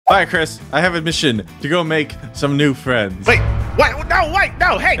Alright, Chris, I have a mission to go make some new friends. Wait, what? No, wait,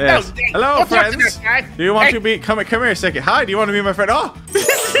 no, hey, Yes. no. Hey, Hello, don't talk to friends. that guy. Do you want Hey. to be? Come here a second. Hi. Do you want to be my friend? Oh,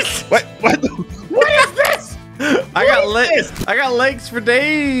 What? What is this? I got legs for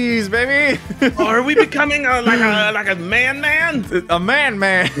days, baby. Oh, are we becoming like a man? A man.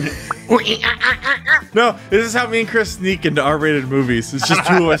 No, this is how me and Chris sneak into R-rated movies. It's just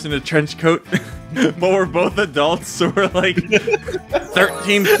two of us in a trench coat, but we're both adults, so we're like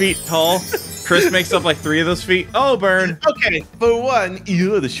 13 feet tall. Chris makes up like 3 of those feet. Oh, burn. Okay, for one,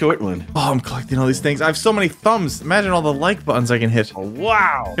 you're the short one. Oh, I'm collecting all these things. I have so many thumbs. Imagine all the like buttons I can hit. Oh,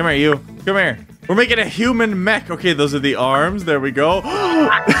 wow. Come here, you. Come here. We're making a human mech. Okay, those are the arms. There we go.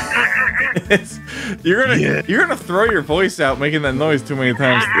 You're gonna throw your voice out making that noise too many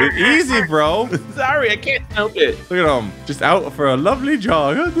times. Easy, bro. Sorry, I can't help it. Look at him, just out for a lovely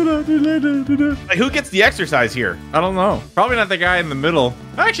jog. Like, who gets the exercise here? I don't know. Probably not the guy in the middle.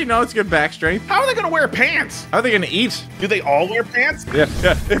 Actually, no, it's good back strength. How are they gonna wear pants? How are they gonna eat? Do they all wear pants? Yeah.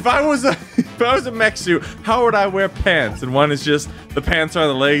 If I was a mech suit, how would I wear pants? And one is just the pants are on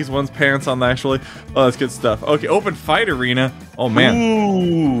the legs, one's pants on the actually. Oh, that's good stuff. Okay, open fight arena. Oh man.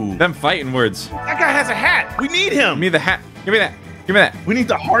 Ooh. Them fighting words. That guy has a hat. We need him. Give me the hat. Give me that. Give me that. We need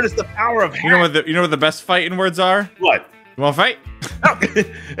to harness the power of hat. You know what the best fighting words are? What? You want to fight? Oh.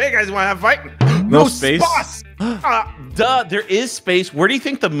 Hey guys, you want to have a fight? No space. Duh, there is space. Where do you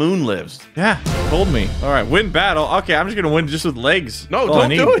think the moon lives? Yeah, told me. All right, win battle. Okay, I'm just gonna win just with legs. No, That's all I don't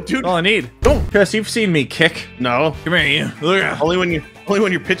need. do it, dude. That's all I need. Don't. Chris, you've seen me kick. No. Come here, you. Look at. Only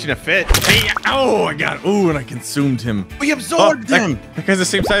when you're pitching a fit. Hey, oh, I got. Ooh, and I consumed him. We absorbed him. That guy's the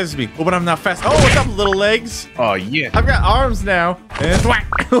same size as me. Oh, but I'm not fast. Oh, what's up, little legs? Oh yeah. I've got arms now. And whack.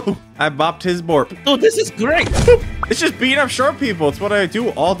 I bopped his borp. Oh, this is great. It's just beating up short people. It's what I do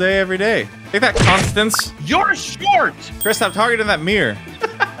all day, every day. Take that, Constance. You're short. Chris, stop talking to that mirror.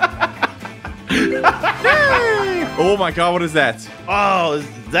 Yay! Oh my God, what is that? Oh,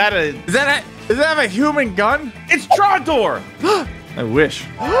 is that a human gun? It's Trondor. I wish.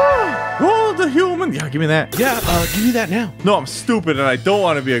 Oh, the human. Yeah, give me that. Yeah, give me that now. No, I'm stupid and I don't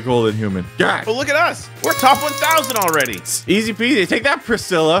want to be a golden human. God. Well, look at us. We're top 1,000 already. Easy peasy. Take that,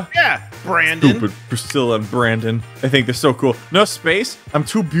 Priscilla. Yeah, Brandon. Stupid Priscilla and Brandon. I think they're so cool. No space. I'm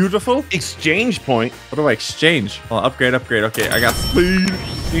too beautiful. Exchange point. What do I exchange? Oh, upgrade. Okay, I got speed,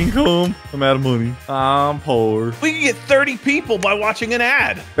 income. I'm out of money. I'm poor. We can get 30 people by watching an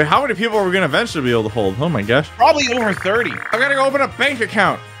ad. Wait, how many people are we going to eventually be able to hold? Oh my gosh. Probably over 30. I got to go open a bank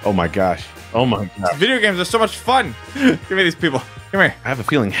account. Oh my gosh. Oh my god. Video games are so much fun. Give me these people. Come here. I have a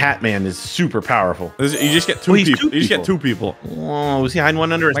feeling Hat Man is super powerful. You just get two Well, he's people. two You just get people. 2 people. Oh, was he hiding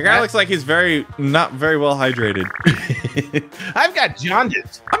one under his My guy hat? looks like he's not very well hydrated. I've got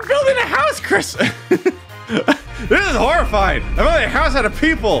jaundice. I'm building a house, Chris. This is horrifying. I'm building a house out of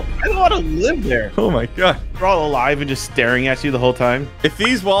people. I don't want to live there. Oh my god. They're all alive and just staring at you the whole time. If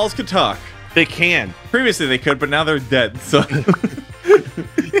these walls could talk. They can. Previously they could, but now they're dead. So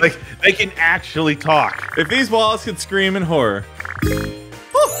Like, they can actually talk. if these walls could scream in horror.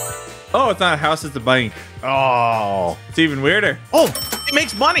 Oh, it's not a house, it's a bank. Oh. It's even weirder. Oh, it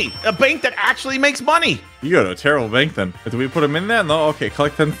makes money. A bank that actually makes money. You go to a terrible bank then. Do we put them in there? No, okay,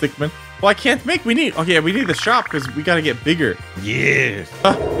 collect 10 stickmen. Well, I can't make, we need the shop because we gotta get bigger. Yes.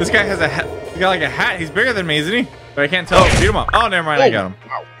 This guy has a hat. He's got like a hat. He's bigger than me, isn't he? But I can't tell. Beat him up. Oh, never mind. I got him.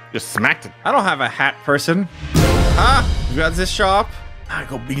 Wow. Just smacked it. I don't have a hat person. You got this shop. I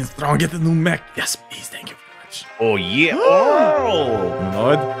go big and strong. Get the new mech. Yes, please. Thank you very much. Oh, yeah. Oh.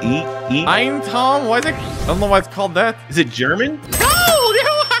 Lord. Eat. I'm Tom. Why is it? I don't know why it's called that. Is it German?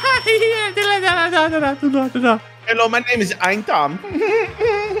 Hello, my name is Ein Tom.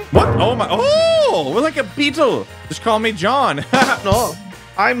 What? Oh my. Oh, we're like a beetle. Just call me John. No,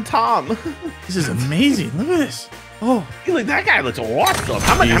 I'm Tom. This is amazing. Look at this. Oh, Look, that guy looks awesome.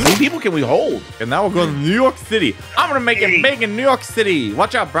 How many people can we hold? and now we'll go to New York City. I'm gonna make it big in New York City.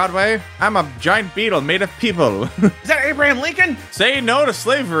 Watch out, Broadway. I'm a giant beetle made of people. Is that Abraham Lincoln? Say no to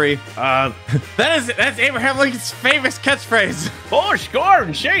slavery. That's Abraham Lincoln's famous catchphrase. For score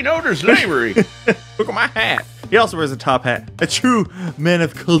and say no to slavery. Look at my hat. He also wears a top hat. A true man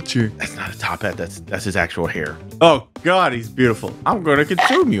of culture. That's not a top hat. That's his actual hair. Oh God, he's beautiful. I'm gonna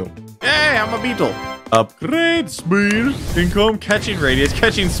consume you. Hey, I'm a beetle. Upgrade speed, income, catching radius,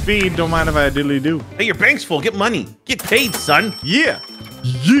 catching speed. Don't mind if I diddly do. Hey, your bank's full. Get money. Get paid, son. Yeah.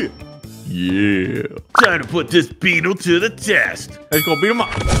 Time to put this beetle to the test. Let's go beat him up.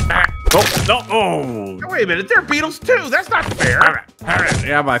 Oh, no. Oh. Hey, wait a minute. They're beetles too. That's not fair. All right.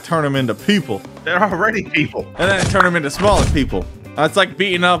 Yeah, but I turn them into people. They're already people. And then I turn them into smaller people. It's like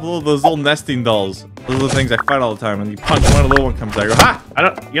beating up those little nesting dolls. Those are the things I fight all the time. And you punch one, a little one comes out. I go, ha!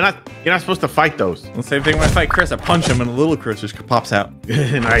 You're not supposed to fight those. The same thing when I fight Chris. I punch him and a little Chris just pops out.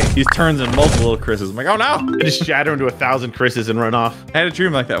 Nice. He turns into multiple little Chris's. I'm like, oh no! I just shatter into 1,000 Chris's and run off. I had a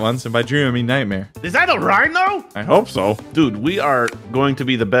dream like that once, and by dream I mean nightmare. Is that a rhino? I hope so. Dude, we are going to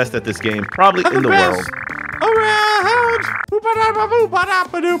be the best at this game, probably in the world.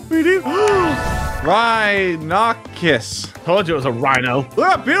 Rhinoceros. Told you it was a rhino. Look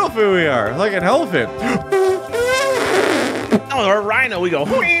how beautiful we are, like an elephant. No, a rhino. We go.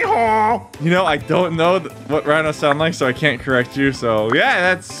 Wee-haw. You know, I don't know what rhinos sound like, so I can't correct you. So yeah,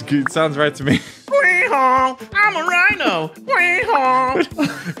 that's good. Sounds right to me. Wee-haw. I'm a rhino. Wee-haw.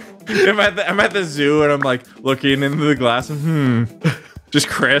 I'm at the zoo and I'm like looking into the glass and just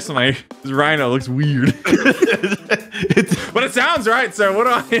Chris. I'm like, this rhino looks weird. But it sounds right, so what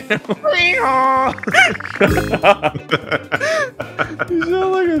do I know? You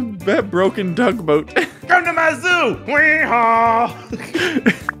sound like a broken tugboat. Come to my zoo. Wee-haw.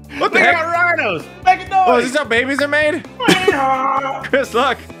 What the heck? Got rhinos. Make a noise. Oh, is this how babies are made? Wee-haw. Chris,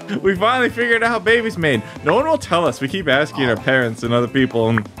 look. We finally figured out how babies made. No one will tell us. We keep asking our parents and other people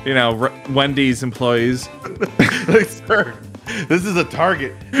and, you know, Wendy's employees. Sir, this is a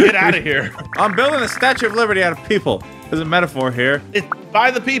target. Get out of here. I'm building a Statue of Liberty out of people. There's a metaphor here. It's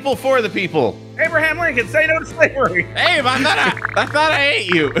by the people, for the people. Abraham Lincoln, say no to slavery. Hey, I thought I ate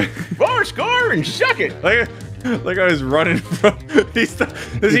you. Score and shuck it. Like I was running from.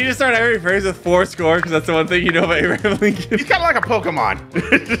 Does he just start every phrase with 4 score? Because that's the one thing you know about Abraham Lincoln. He's kind of like a Pokemon.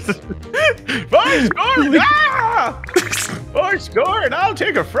 4 score. Ah! 4 score, and I'll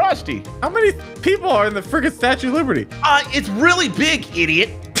take a Frosty. How many people are in the freaking Statue of Liberty? It's really big, idiot.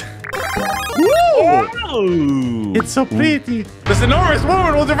 Woo! It's so pretty. This enormous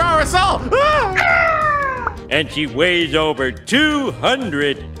woman will devour us all. Ah! And she weighs over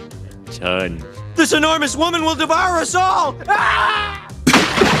 200 tons. This enormous woman will devour us all! Ah!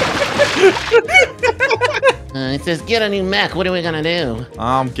 It says, get a new mech. What are we gonna do?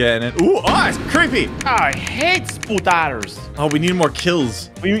 I'm getting it. Ooh, oh, it's creepy. I hate sputars. Oh, we need more kills.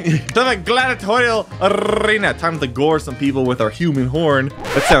 To the gladiatorial arena. Time to gore some people with our human horn.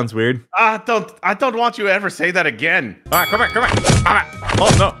 That sounds weird. I don't want you to ever say that again. All right, come back. Oh,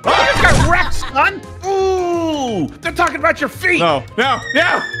 no. Oh, you got wrecked, son. Ooh, they're talking about your feet. No. All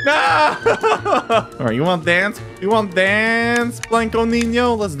right, you want dance? Blanco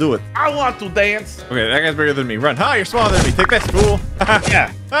Nino? Let's do it. I want to dance. Okay, that guy's bigger than me. Run. Ha, you're smaller than me. Take that, fool.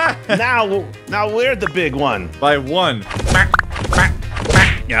 Yeah. Now we're the big one. By 1.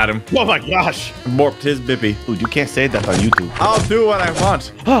 Got him. Oh my gosh. Morphed his bippy. Dude, you can't say that on YouTube. I'll do what I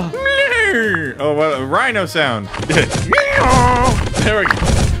want. Oh, what a rhino sound. There we go.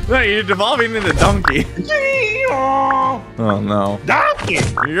 No, you're devolving into donkey. Oh no. Donkey!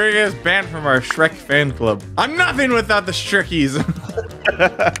 You're gonna get us banned from our Shrek fan club. I'm nothing without the Shrekies.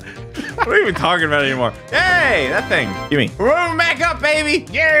 What are we even talking about anymore? Hey, that thing. Give me. We're moving back up, baby.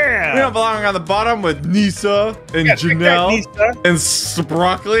 Yeah. We don't belong on the bottom with Nisa and Janelle and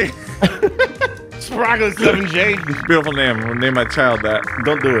Sprockly. Sprockly 7J. Beautiful name. I'm gonna name my child that.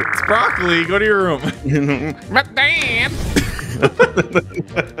 Don't do it. Sprockly, go to your room. But Dad.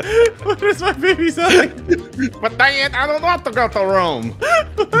 What does my baby sound like? But Dad, I don't want to go to Rome. Why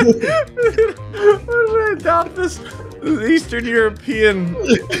did I adopt this Eastern European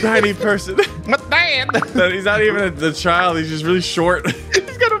tiny person? But Dad. He's not even the child. He's just really short.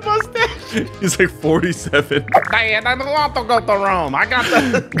 He's got a mustache. He's like 47. But Dad, I don't want to go to Rome. I got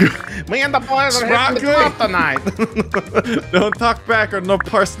the... Me and the boys are having the club tonight. Don't talk back or no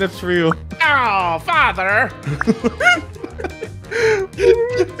parsnips for you. Oh, Father.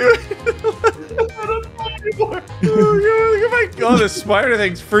 Oh, this spider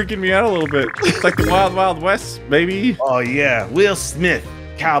thing's freaking me out a little bit. It's like the Wild Wild West, baby. Oh yeah, Will Smith,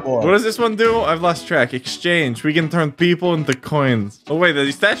 cowboy. What does this one do? I've lost track. Exchange. We can turn people into coins. Oh wait, the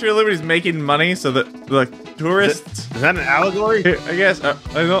Statue of Liberty is making money, so that the tourists. Is that an allegory? I guess I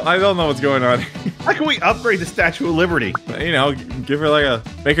don't know what's going on. How can we upgrade the Statue of Liberty? You know, give her like a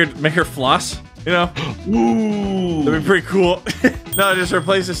make her floss. You know? Ooh. That'd be pretty cool. No, just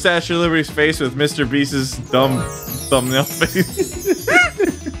replace the Statue of Liberty's face with Mr. Beast's dumb thumbnail face.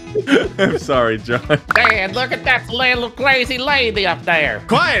 I'm sorry, John. Dad, look at that little crazy lady up there.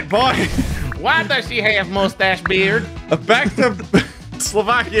 Quiet, boy. Why does she have mustache beard? Back to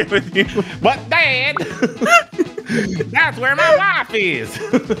Slovakia with you. But Dad, that's where my wife is.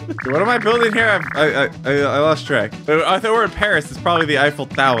 What am I building here? I lost track. I thought we're in Paris. It's probably the Eiffel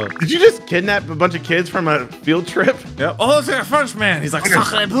Tower. Did you just kidnap a bunch of kids from a field trip? Yep. Oh, look at a Frenchman. He's like,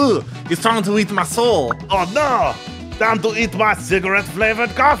 sacre bleu. He's trying to eat my soul. Oh no. Time to eat my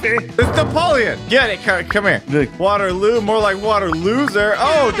cigarette-flavored coffee. It's Napoleon. Get it. Come here. Waterloo, more like Waterlooser.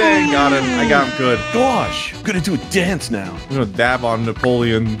 Oh, dang, got him. I got him good. Gosh, I'm gonna do a dance now. I'm gonna dab on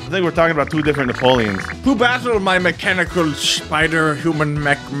Napoleon. I think we're talking about 2 different Napoleons. Who battled my mechanical spider human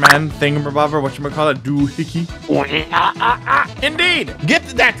mech man thingamabobber? Whatchamacallit? Doohickey? Indeed. Get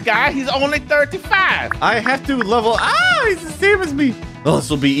that guy. He's only 35. I have to level. Ah, he's the same as me. Oh,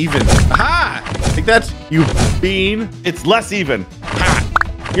 this will be even. Aha! Take that, you bean. It's less even.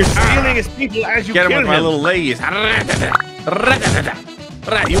 Ha! You're stealing his people as you Get him kill with my little legs.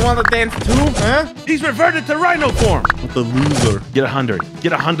 You want to dance too, huh? He's reverted to rhino form. What the loser? Get 100.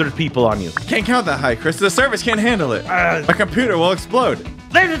 Get 100 people on you. Can't count that high, Chris. The service can't handle it. My computer will explode.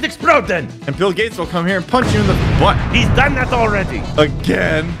 Let it explode then. And Bill Gates will come here and punch you in the butt. He's done that already.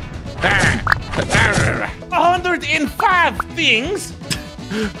 Again. 105 things.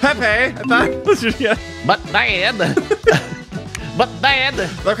 Pepe, I thought it was just, yeah. But Dad. But Dad.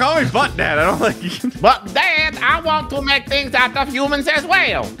 They'll call me Butt Dad. I don't like it. But Dad, I want to make things out of humans as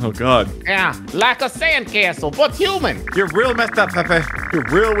well. Oh, God. Yeah, like a sandcastle, but human. You're real messed up, Pepe. You're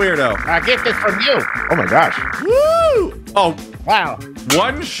a real weirdo. I get this from you. Oh my gosh. Woo! Oh, Wow.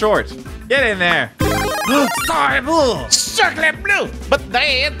 one short. Get in there. Sorry, bull. Circle blue. But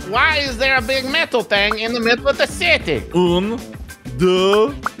Dad, why is there a big metal thing in the middle of the city? Un,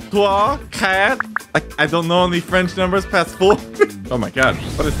 deux, trois, quatre. I don't know any French numbers past 4. Oh my God.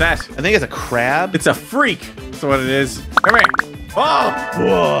 What is that? I think it's a crab. It's a freak. That's what it is. Come here. Oh!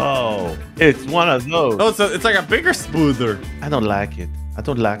 Whoa. It's one of those. Oh, it's like a bigger spoother. I don't like it. I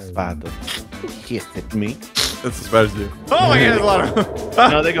don't like spiders. Hiss at me. That's what spiders do. Oh my God, there's a lot of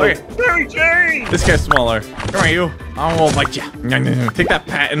them. No, they go, Okay. Jerry, Jerry. This guy's smaller. Come here, you. I won't bite ya. Take that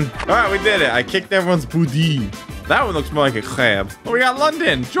patent. All right, we did it. I kicked everyone's booty. That one looks more like a crab. Oh, we got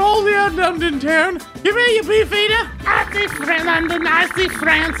London. Joel, yeah, London town. Give me your beef eater. I see London, I see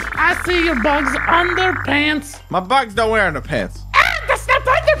France, I see your bugs underpants. My bugs don't wear underpants. Ah, that's not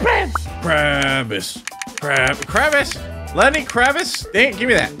underpants. Kravis. Kravis. Lenny Kravis. Dang, give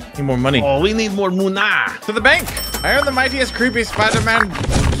me that. Need more money. Oh, we need more Muna. To the bank. I am the mightiest, creepy Spider-Man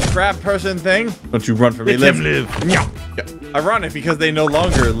crab person thing. Don't you run from me, Let live. him live. Yeah. Ironic because they no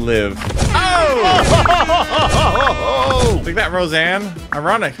longer live. Oh! Like that, Roseanne.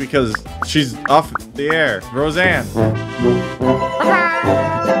 Ironic because she's off the air. Roseanne.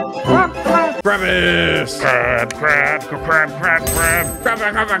 Kravis.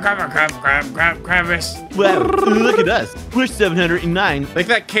 Kravis. Well, look at us. We're 709. Like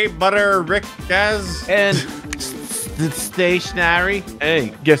that Cape Butter Rick Gaz. And stationary.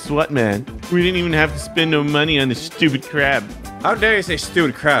 Hey, guess what, man? We didn't even have to spend no money on this stupid crab. How dare you say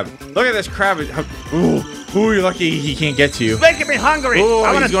stupid crab? Look at this crab. Ooh, you're lucky he can't get to you. Making me hungry. Oh,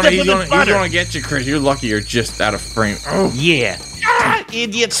 I want to he's gonna get you, Chris. You're lucky you're just out of frame. Oh, yeah. Ah,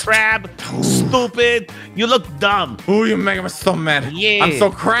 idiot crab. Stupid. You look dumb. oh, you make me so mad. Yeah. I'm so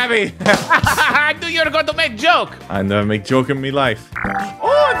crabby. I knew you were going to make joke. I never make joke in me life.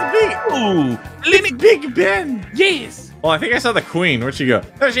 Oh, it's big. Ooh. It's Big Ben. Yes. Oh, I think I saw the queen. Where'd she go?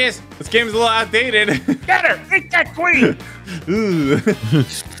 There she is. This game's a little outdated. Get her. Eat that queen. Ooh.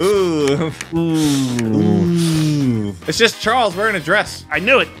 Ooh. Ooh. It's just Charles wearing a dress. I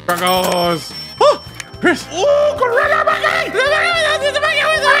knew it. Goggles. Oh, Chris. Ooh, gorilla monkey. I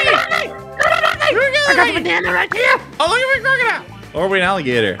got a banana right here. Oh, look at my crocodile. Or are we an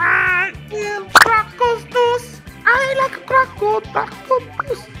alligator? I am crocodile. I like crocodile.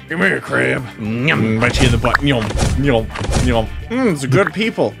 Come here, crab. Yum, bite you in the butt. Yum, yum, yum. It's good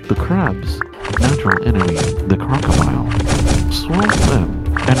people. The crab's natural enemy, the crocodile, swallows them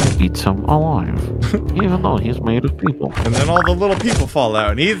and eats him alive, even though he's made of people. And then all the little people fall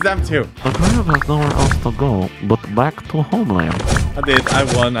out and he eats them too. The crab has nowhere else to go but back to homeland. I did. I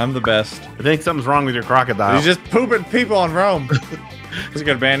won. I'm the best. I think something's wrong with your crocodile. He's just pooping people on Rome. This is a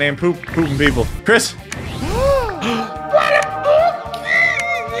good band name. Pooping people. Chris.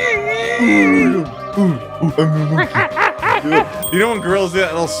 You know when girls do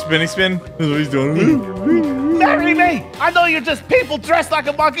that little spinny spin? That's what he's doing. Marry me. I know you're just people dressed like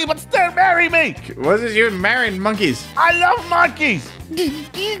a monkey, but still marry me. What is this? You marrying monkeys? I love monkeys.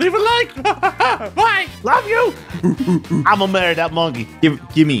 Leave a like. Bye. Love you. I'm gonna marry that monkey. Give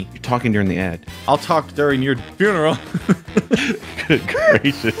me. You're talking during the ad. I'll talk during your funeral. Good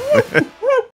gracious.